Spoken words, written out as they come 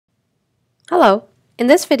Hello. In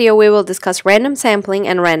this video we will discuss random sampling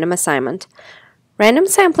and random assignment. Random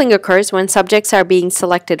sampling occurs when subjects are being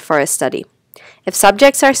selected for a study. If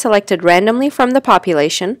subjects are selected randomly from the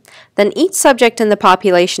population, then each subject in the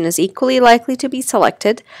population is equally likely to be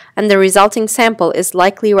selected, and the resulting sample is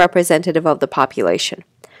likely representative of the population.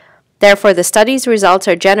 Therefore, the study's results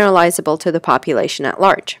are generalizable to the population at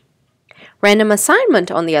large. Random assignment,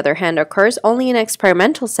 on the other hand, occurs only in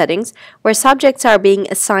experimental settings where subjects are being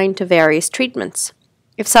assigned to various treatments.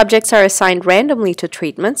 If subjects are assigned randomly to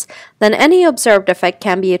treatments, then any observed effect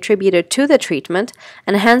can be attributed to the treatment,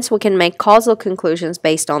 and hence we can make causal conclusions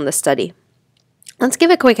based on the study. Let's give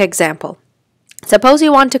a quick example. Suppose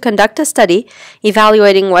you want to conduct a study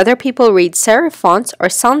evaluating whether people read serif fonts or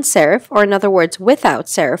sans serif, or in other words, without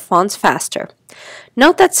serif fonts, faster.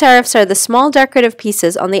 Note that serifs are the small decorative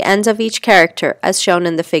pieces on the ends of each character, as shown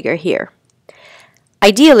in the figure here.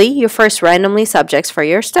 Ideally, you first randomly subjects for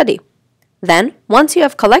your study. Then, once you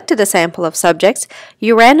have collected a sample of subjects,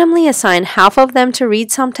 you randomly assign half of them to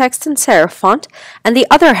read some text in serif font and the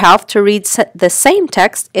other half to read the same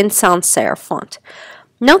text in sans serif font.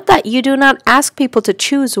 Note that you do not ask people to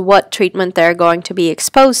choose what treatment they are going to be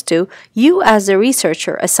exposed to. You, as the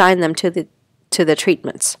researcher, assign them to the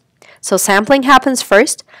treatments. So sampling happens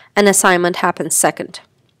first and assignment happens second.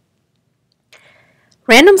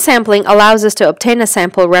 Random sampling allows us to obtain a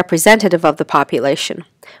sample representative of the population,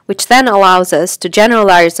 which then allows us to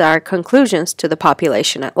generalize our conclusions to the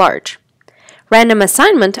population at large. Random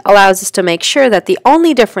assignment allows us to make sure that the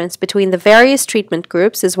only difference between the various treatment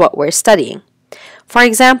groups is what we're studying. For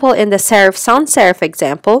example, in the serif-sans serif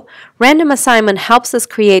example, random assignment helps us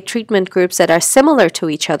create treatment groups that are similar to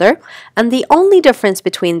each other, and the only difference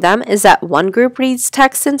between them is that one group reads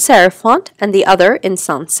text in serif font and the other in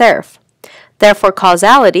sans serif. Therefore,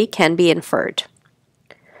 causality can be inferred.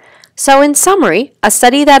 So in summary, a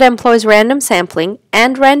study that employs random sampling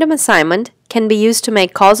and random assignment can be used to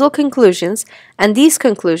make causal conclusions, and these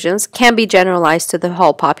conclusions can be generalized to the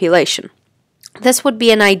whole population. This would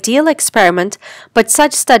be an ideal experiment, but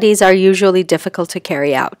such studies are usually difficult to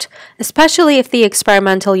carry out, especially if the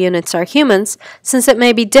experimental units are humans, since it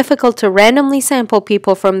may be difficult to randomly sample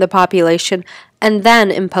people from the population and then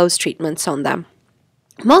impose treatments on them.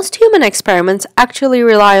 Most human experiments actually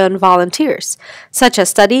rely on volunteers. Such a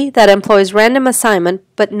study that employs random assignment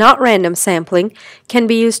but not random sampling can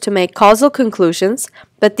be used to make causal conclusions,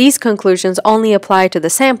 but these conclusions only apply to the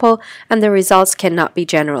sample and the results cannot be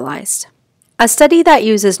generalized. A study that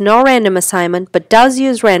uses no random assignment but does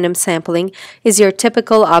use random sampling is your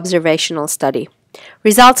typical observational study.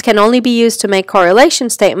 Results can only be used to make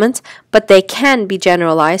correlation statements, but they can be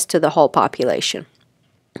generalized to the whole population.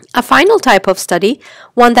 A final type of study,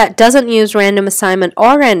 one that doesn't use random assignment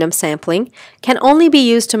or random sampling, can only be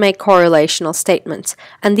used to make correlational statements,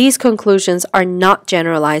 and these conclusions are not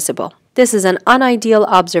generalizable. This is an unideal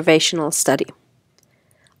observational study.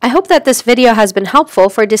 I hope that this video has been helpful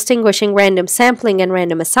for distinguishing random sampling and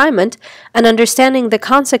random assignment and understanding the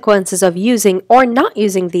consequences of using or not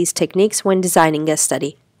using these techniques when designing a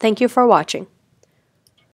study. Thank you for watching.